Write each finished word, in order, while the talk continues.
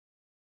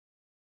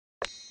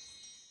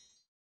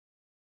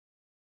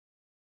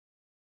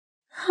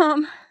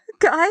Um,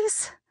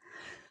 guys?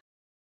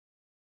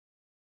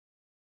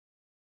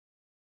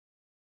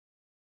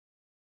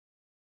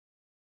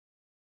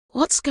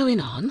 What's going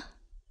on?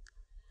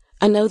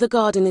 I know the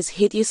garden is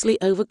hideously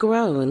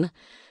overgrown.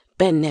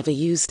 Ben never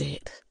used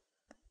it.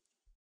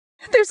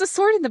 There's a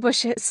sword in the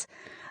bushes.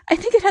 I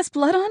think it has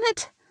blood on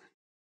it.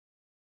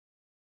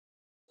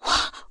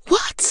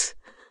 What?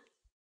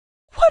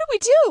 What do we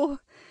do?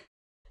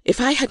 If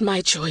I had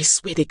my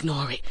choice, we'd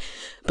ignore it.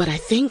 But I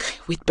think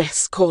we'd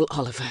best call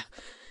Oliver.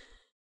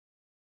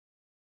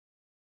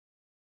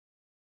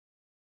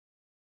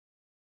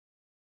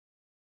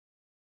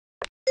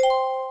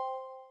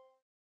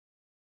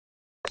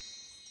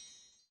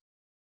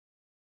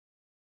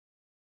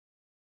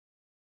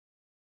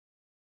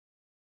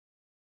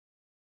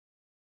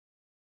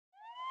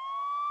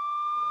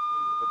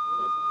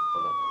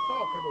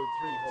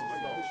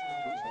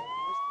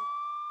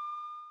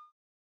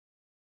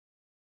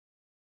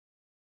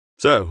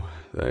 So,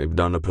 they've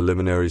done a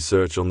preliminary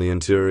search on the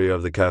interior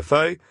of the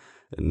cafe,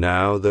 and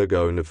now they're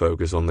going to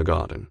focus on the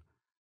garden.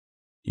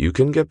 You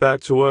can get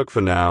back to work for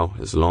now,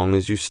 as long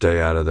as you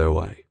stay out of their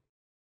way.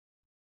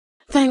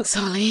 Thanks,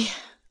 Holly.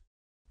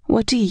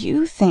 What do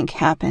you think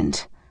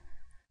happened?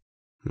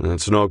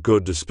 It's not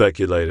good to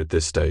speculate at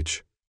this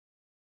stage.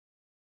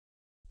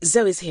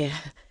 Zoe's here.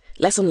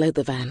 Let's unload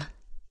the van.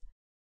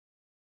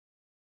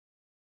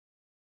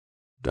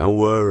 Don't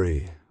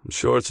worry, I'm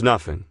sure it's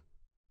nothing.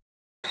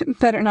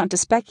 Better not to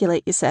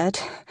speculate, you said.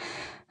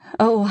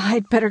 Oh,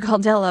 I'd better call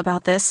Della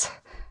about this.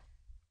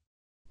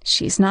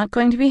 She's not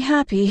going to be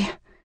happy.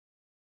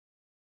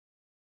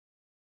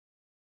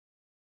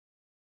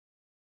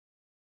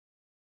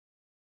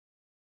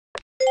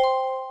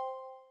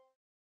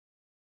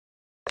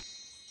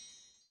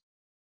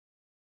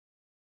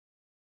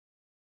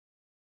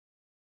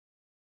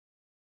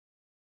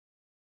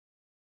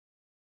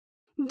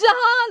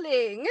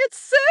 Darling, it's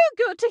so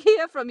good to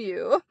hear from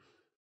you.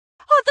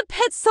 Are the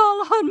pets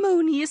all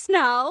harmonious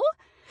now?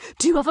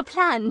 Do you have a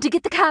plan to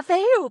get the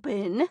cafe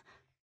open?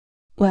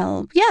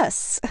 Well,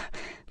 yes,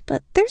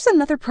 but there's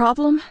another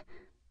problem.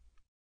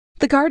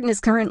 The garden is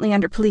currently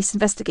under police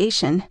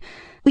investigation.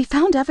 We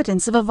found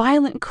evidence of a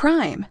violent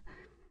crime.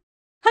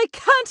 I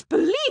can't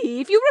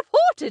believe you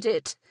reported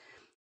it.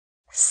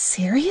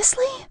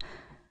 Seriously?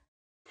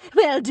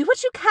 Well, do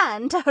what you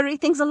can to hurry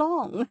things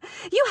along.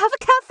 You have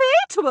a cafe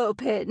to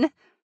open.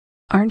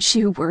 Aren't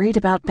you worried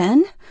about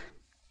Ben?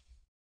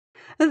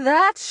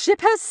 That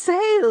ship has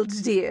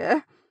sailed,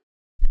 dear.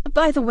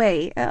 By the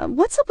way,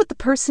 what's up with the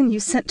person you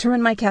sent to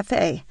run my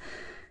cafe?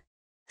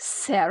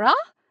 Sarah?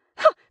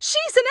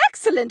 She's an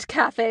excellent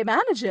cafe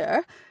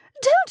manager.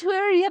 Don't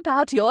worry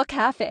about your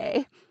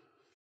cafe.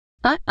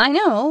 I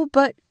know,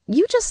 but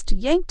you just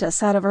yanked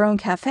us out of our own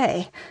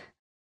cafe.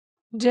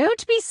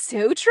 Don't be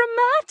so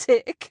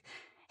dramatic.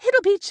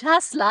 It'll be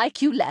just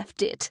like you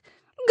left it.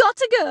 Got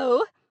to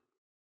go.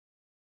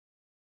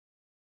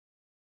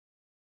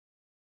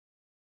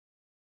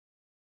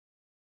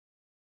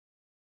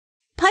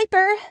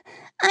 Piper,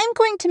 I'm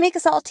going to make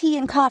us all tea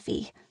and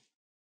coffee.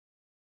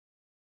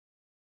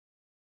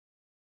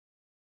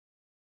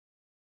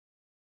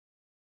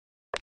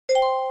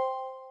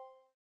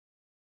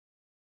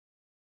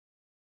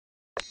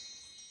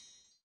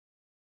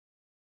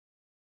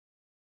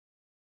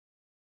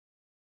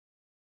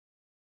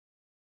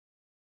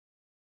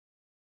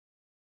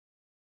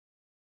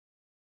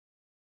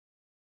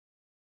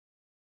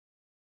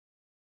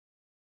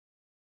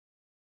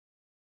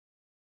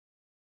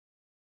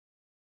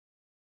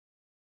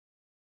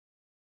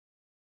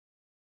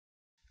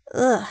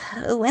 Ugh,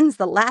 when's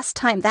the last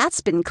time that's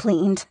been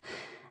cleaned?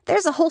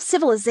 There's a whole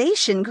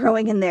civilization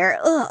growing in there.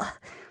 Ugh.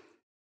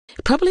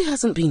 It probably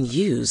hasn't been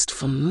used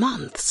for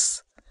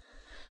months.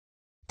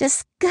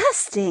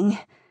 Disgusting.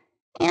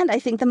 And I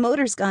think the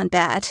motor's gone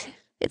bad.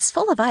 It's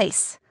full of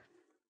ice.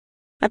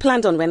 I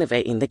planned on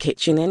renovating the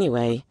kitchen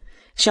anyway.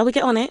 Shall we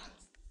get on it?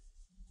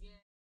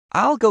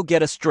 I'll go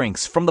get us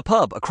drinks from the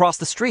pub across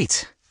the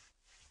street.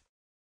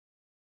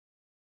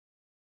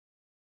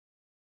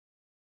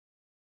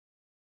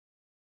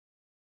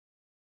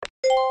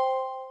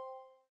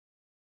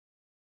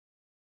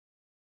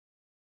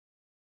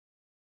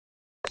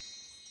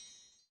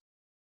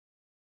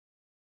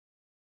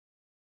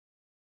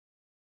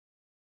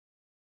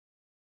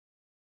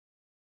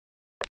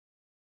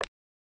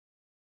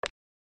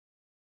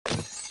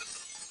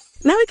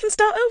 Now we can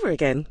start over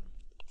again.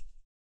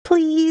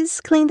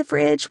 Please clean the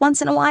fridge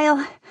once in a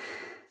while.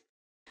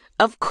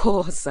 Of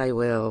course I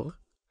will.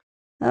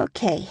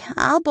 Okay,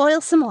 I'll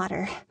boil some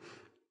water.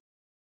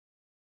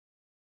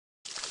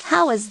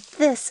 How is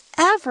this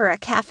ever a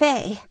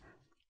cafe?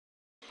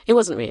 It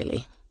wasn't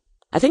really.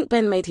 I think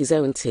Ben made his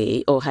own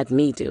tea or had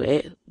me do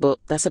it, but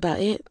that's about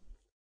it.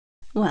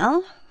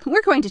 Well,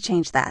 we're going to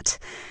change that.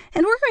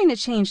 And we're going to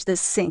change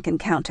this sink and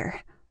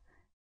counter.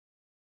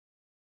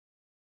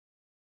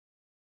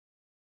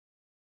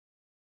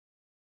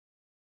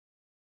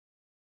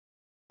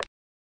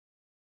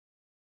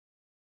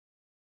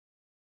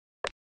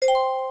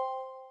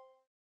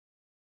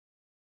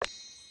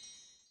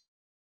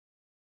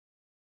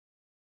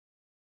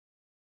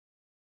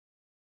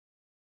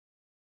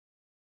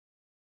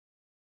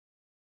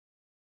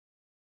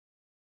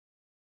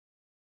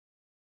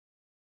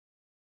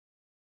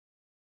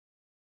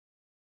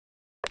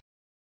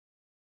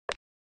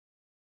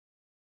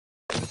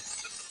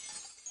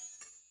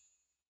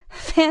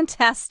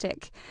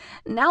 Fantastic.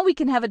 Now we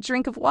can have a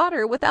drink of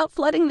water without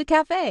flooding the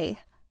cafe.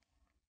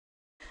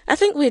 I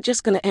think we're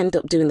just going to end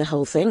up doing the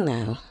whole thing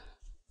now.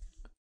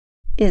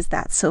 Is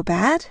that so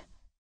bad?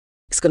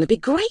 It's going to be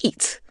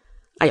great.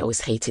 I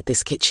always hated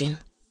this kitchen.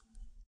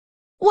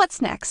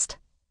 What's next?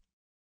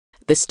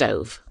 The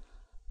stove.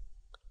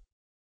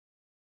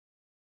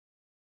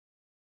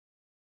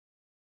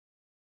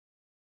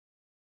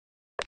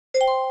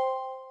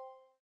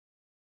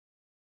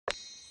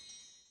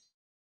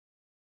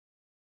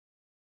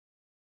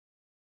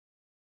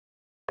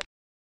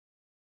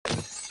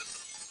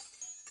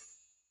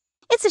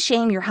 It's a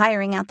shame you're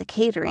hiring out the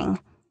catering.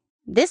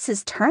 This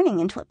is turning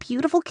into a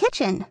beautiful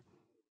kitchen.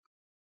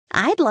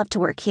 I'd love to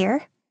work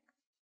here.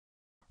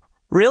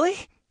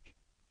 Really?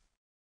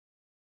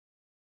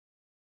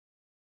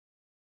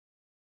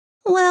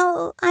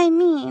 Well, I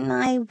mean,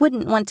 I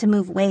wouldn't want to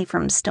move away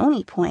from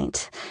Stony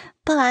Point,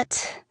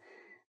 but...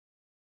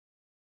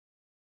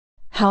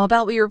 How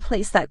about we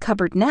replace that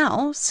cupboard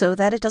now so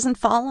that it doesn't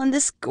fall on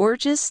this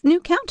gorgeous new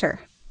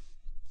counter?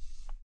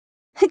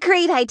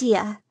 Great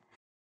idea.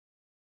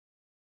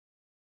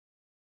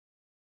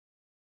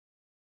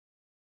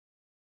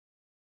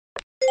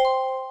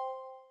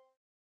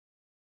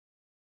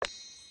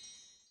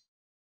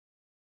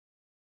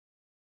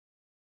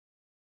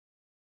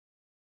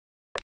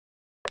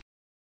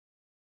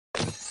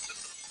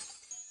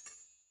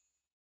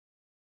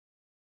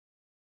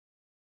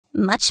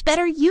 Much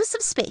better use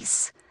of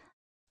space.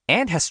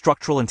 And has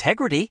structural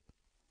integrity.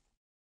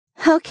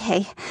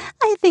 Okay,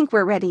 I think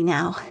we're ready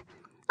now.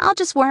 I'll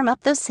just warm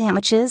up those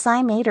sandwiches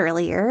I made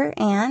earlier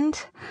and...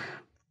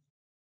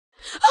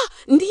 Oh,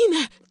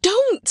 Nina,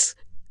 don't!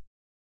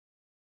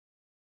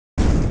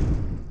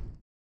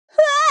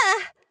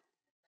 Ah!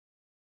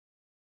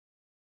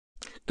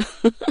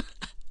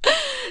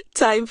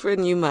 Time for a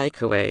new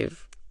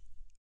microwave.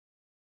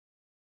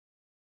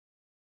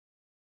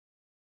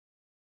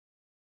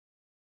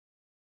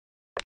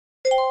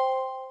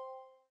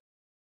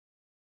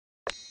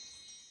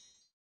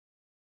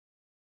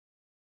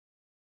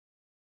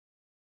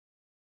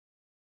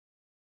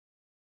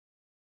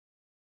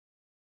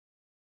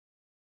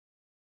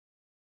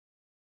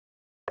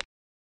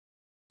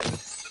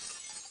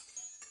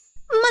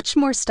 Much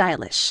more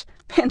stylish,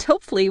 and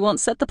hopefully won't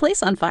set the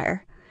place on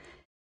fire.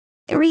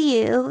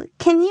 Ryu,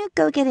 can you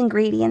go get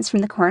ingredients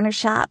from the corner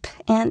shop,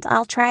 and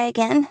I'll try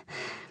again?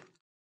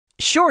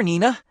 Sure,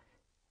 Nina.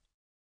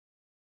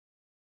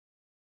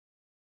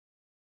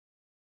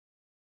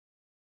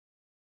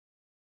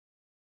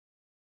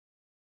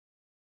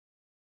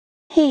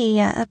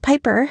 Hey,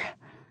 Piper.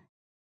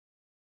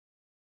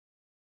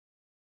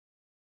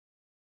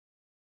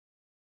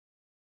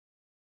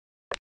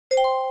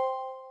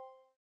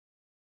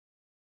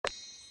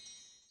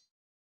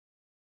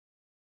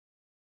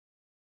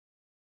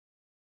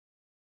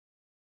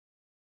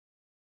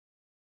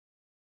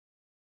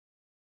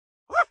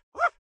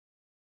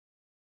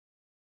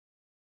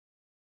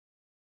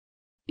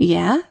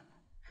 Yeah?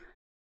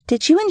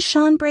 Did you and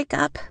Sean break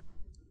up?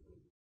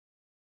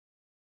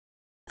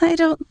 I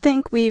don't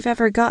think we've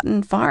ever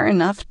gotten far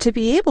enough to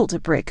be able to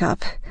break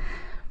up.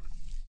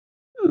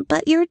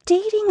 But you're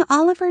dating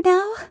Oliver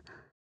now?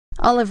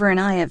 Oliver and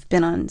I have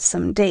been on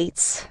some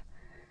dates.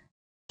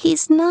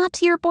 He's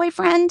not your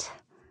boyfriend?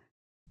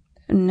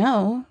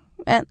 No,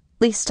 at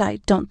least I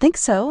don't think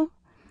so.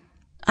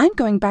 I'm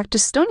going back to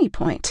Stony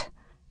Point.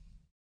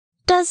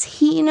 Does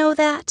he know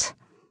that?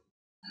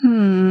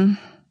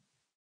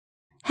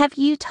 Have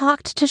you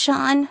talked to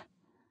Sean?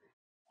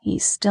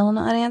 He's still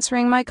not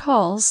answering my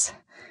calls.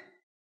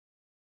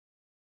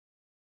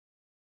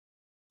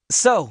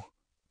 So,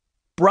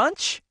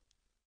 brunch?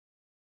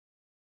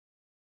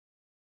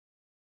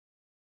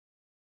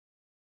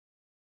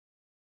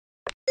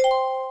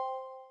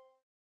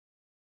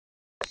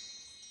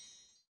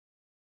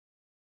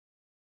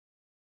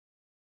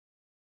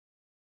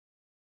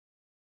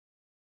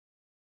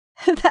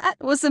 That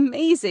was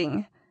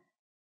amazing.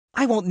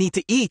 I won't need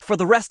to eat for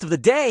the rest of the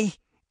day.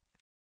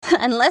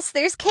 Unless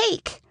there's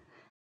cake.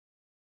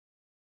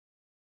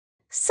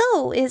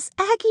 So, is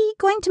Aggie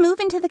going to move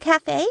into the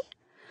cafe?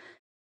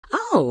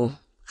 Oh,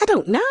 I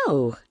don't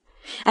know.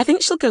 I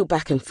think she'll go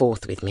back and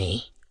forth with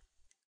me.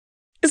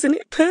 Isn't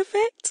it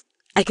perfect?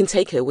 I can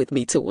take her with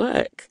me to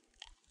work.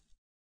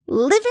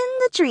 Living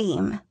the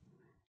dream.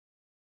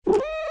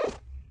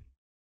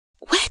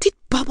 Where did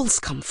Bubbles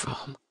come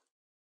from?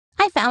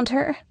 I found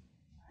her.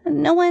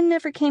 No one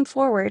ever came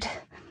forward.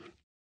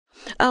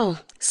 Oh,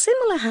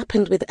 similar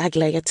happened with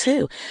Aglaia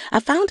too. I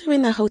found her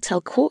in the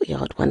hotel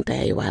courtyard one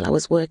day while I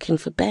was working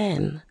for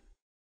Ben.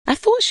 I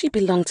thought she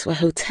belonged to a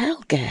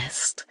hotel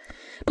guest,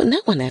 but no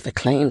one ever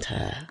claimed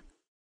her.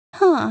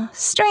 Huh,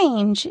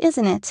 strange,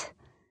 isn't it?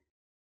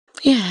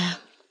 Yeah.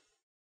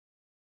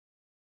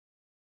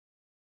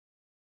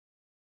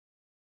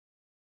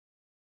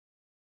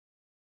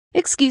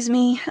 Excuse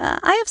me,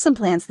 I have some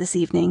plans this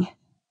evening.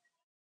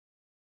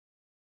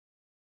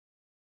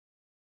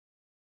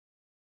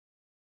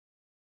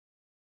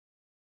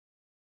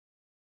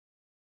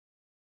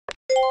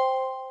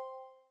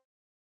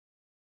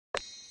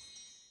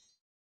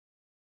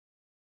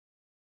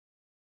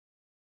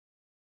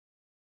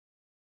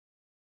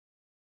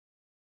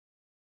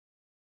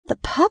 The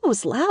pub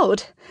was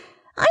loud.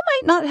 I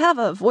might not have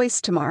a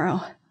voice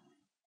tomorrow.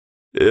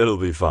 It'll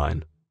be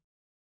fine.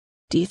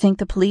 Do you think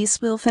the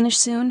police will finish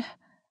soon?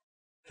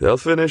 They'll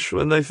finish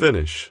when they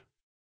finish.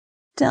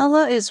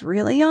 Della is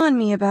really on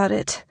me about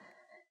it.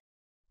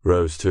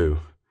 Rose, too.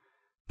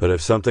 But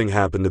if something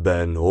happened to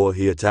Ben or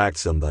he attacked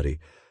somebody,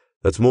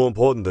 that's more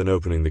important than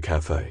opening the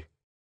cafe.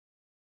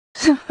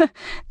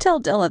 Tell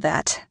Della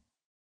that.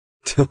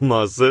 Tell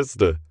my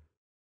sister.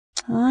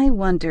 I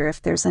wonder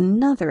if there's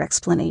another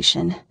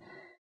explanation.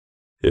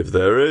 If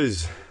there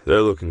is,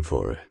 they're looking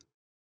for it.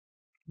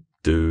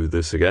 Do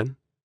this again?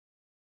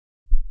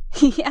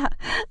 Yeah,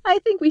 I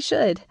think we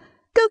should.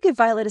 Go give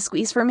Violet a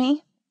squeeze for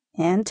me,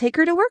 and take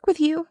her to work with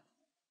you.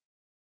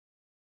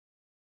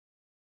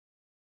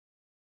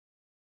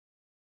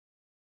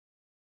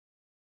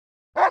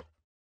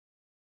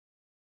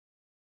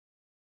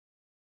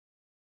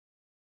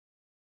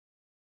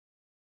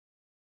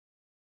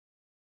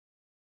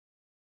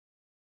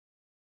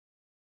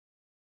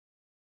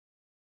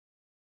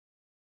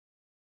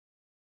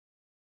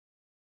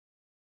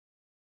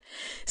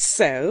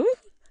 So,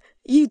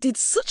 you did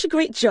such a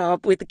great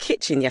job with the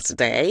kitchen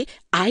yesterday,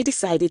 I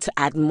decided to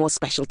add more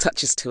special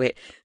touches to it.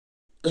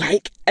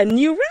 Like a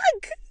new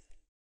rug.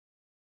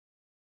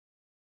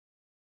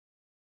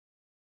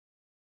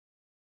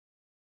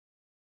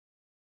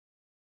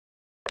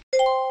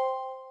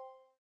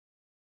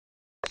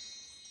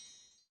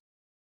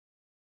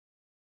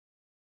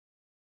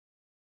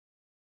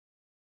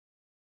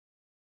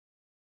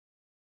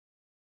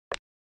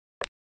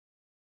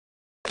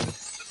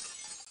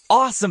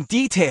 Awesome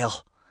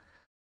detail!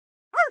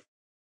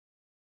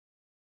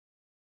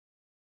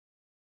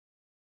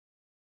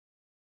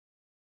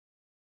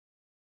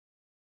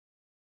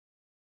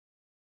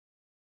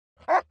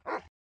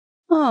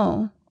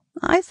 Oh,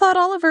 I thought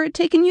Oliver had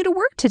taken you to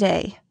work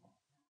today.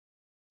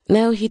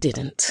 No, he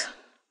didn't.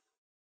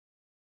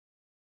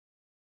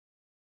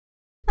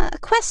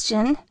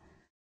 Question.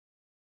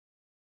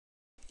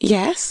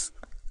 Yes?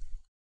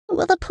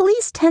 Will the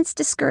police tents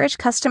discourage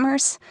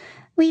customers?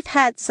 We've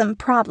had some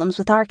problems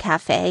with our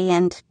cafe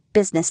and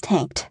business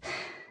tanked.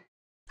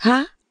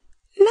 Huh?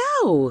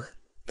 No!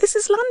 This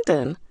is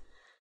London.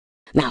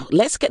 Now,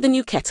 let's get the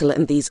new kettle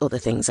and these other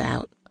things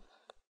out.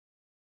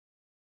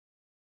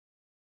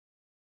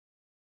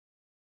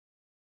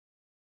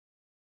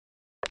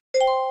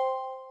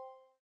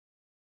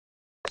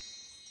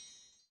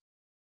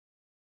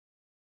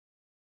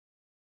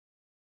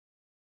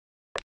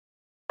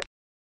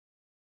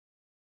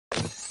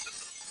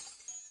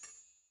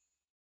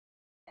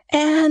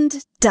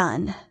 And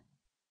done.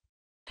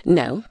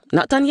 No,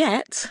 not done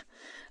yet.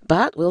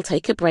 But we'll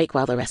take a break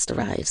while the rest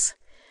arrives.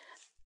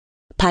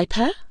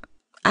 Piper,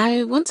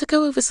 I want to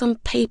go over some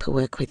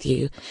paperwork with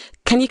you.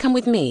 Can you come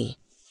with me?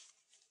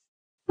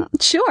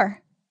 Sure.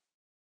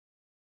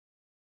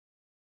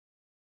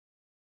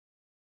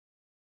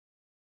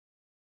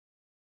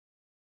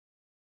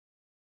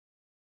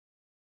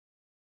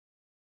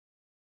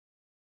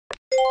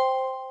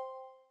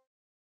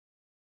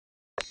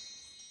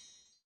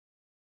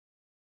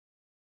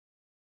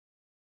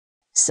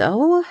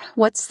 So,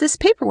 what's this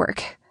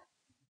paperwork?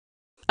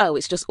 Oh,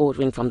 it's just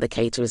ordering from the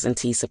caterers and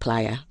tea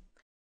supplier.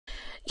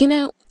 You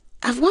know,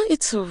 I've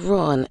wanted to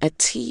run a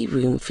tea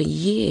room for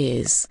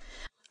years.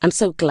 I'm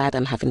so glad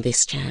I'm having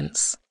this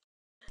chance.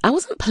 I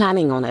wasn't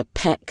planning on a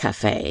pet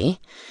cafe,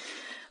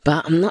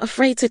 but I'm not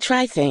afraid to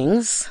try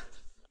things.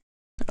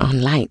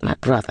 Unlike my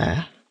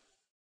brother.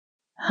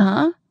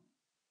 Huh?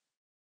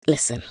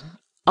 Listen,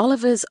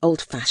 Oliver's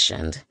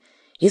old-fashioned.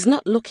 He's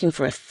not looking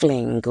for a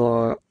fling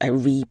or a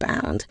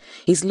rebound.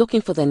 He's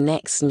looking for the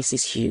next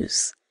Mrs.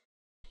 Hughes.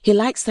 He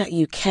likes that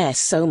you care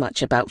so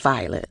much about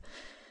Violet.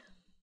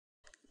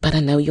 But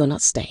I know you're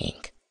not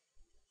staying.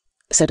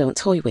 So don't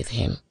toy with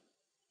him.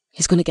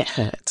 He's going to get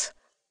hurt.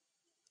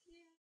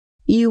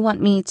 You want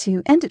me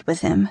to end it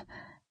with him?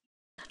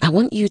 I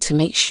want you to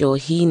make sure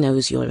he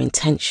knows your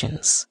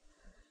intentions.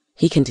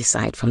 He can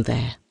decide from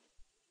there.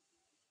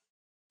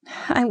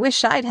 I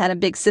wish I'd had a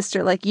big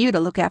sister like you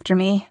to look after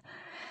me.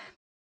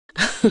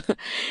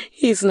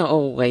 He's not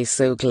always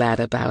so glad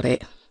about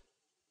it.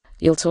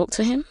 You'll talk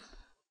to him?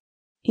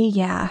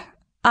 Yeah,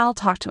 I'll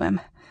talk to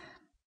him.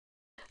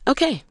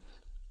 Okay,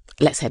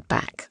 let's head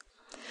back.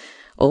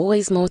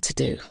 Always more to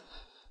do.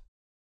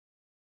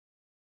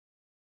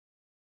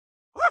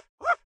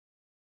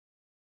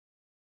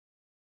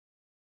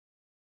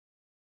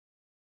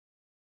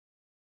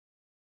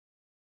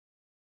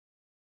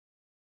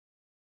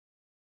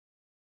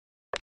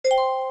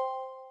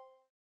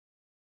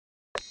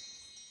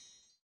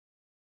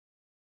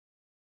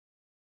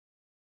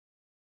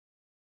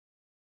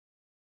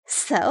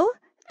 So,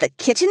 the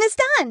kitchen is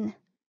done.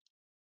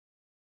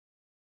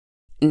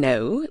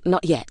 No,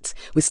 not yet.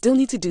 We still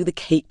need to do the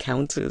cake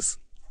counters.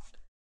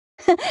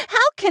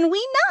 How can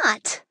we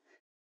not?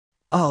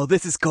 Oh,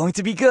 this is going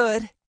to be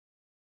good!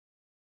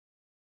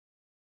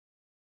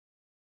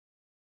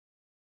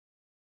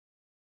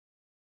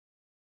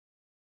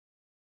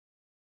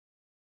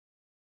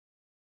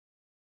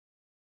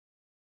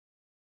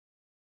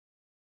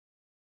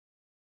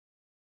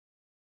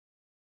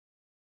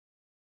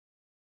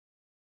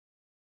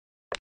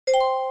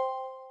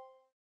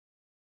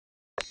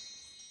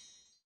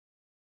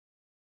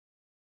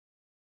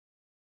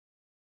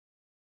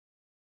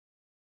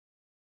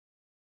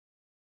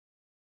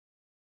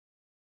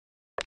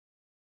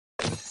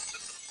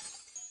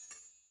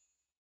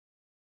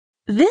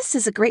 This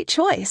is a great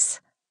choice.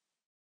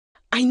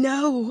 I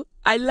know,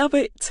 I love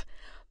it.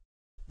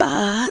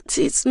 But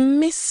it's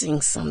missing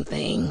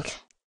something.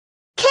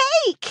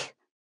 Cake!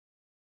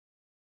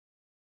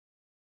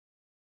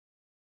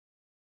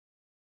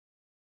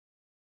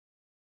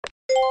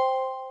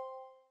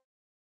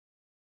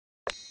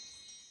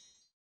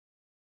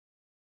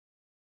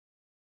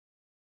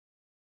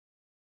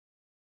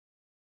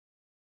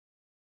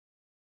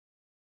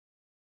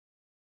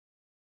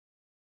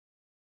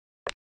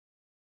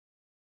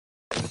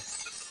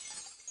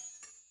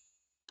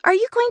 Are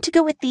you going to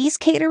go with these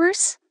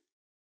caterers?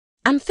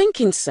 I'm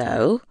thinking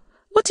so.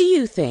 What do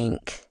you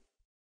think?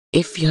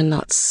 If you're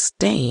not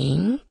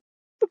staying...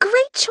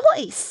 Great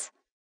choice!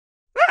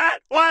 That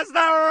was the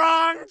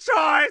wrong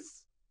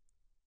choice!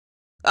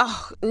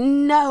 Oh,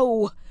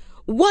 no!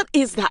 What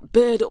is that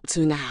bird up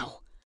to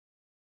now?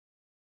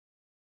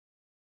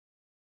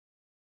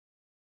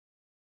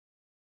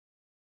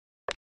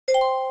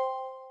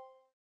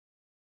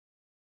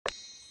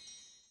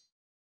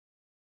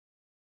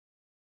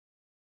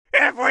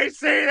 If we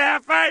see their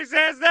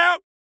faces, they'll...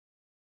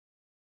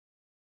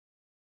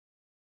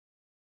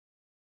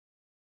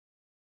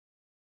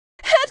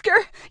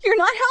 Edgar, you're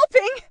not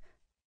helping!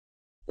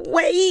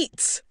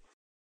 Wait!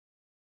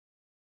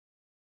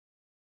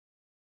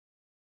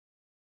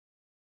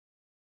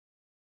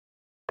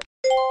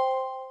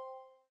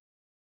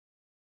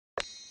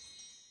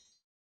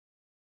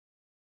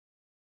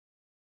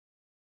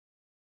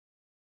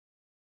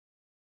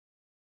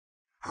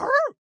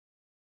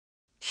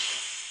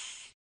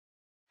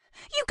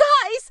 You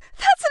guys,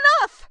 that's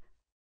enough!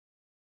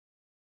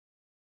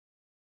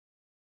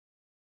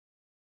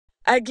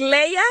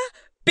 Aglaia?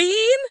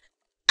 Bean?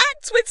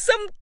 Act with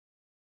some...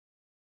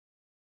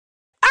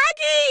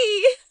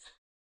 Aggie!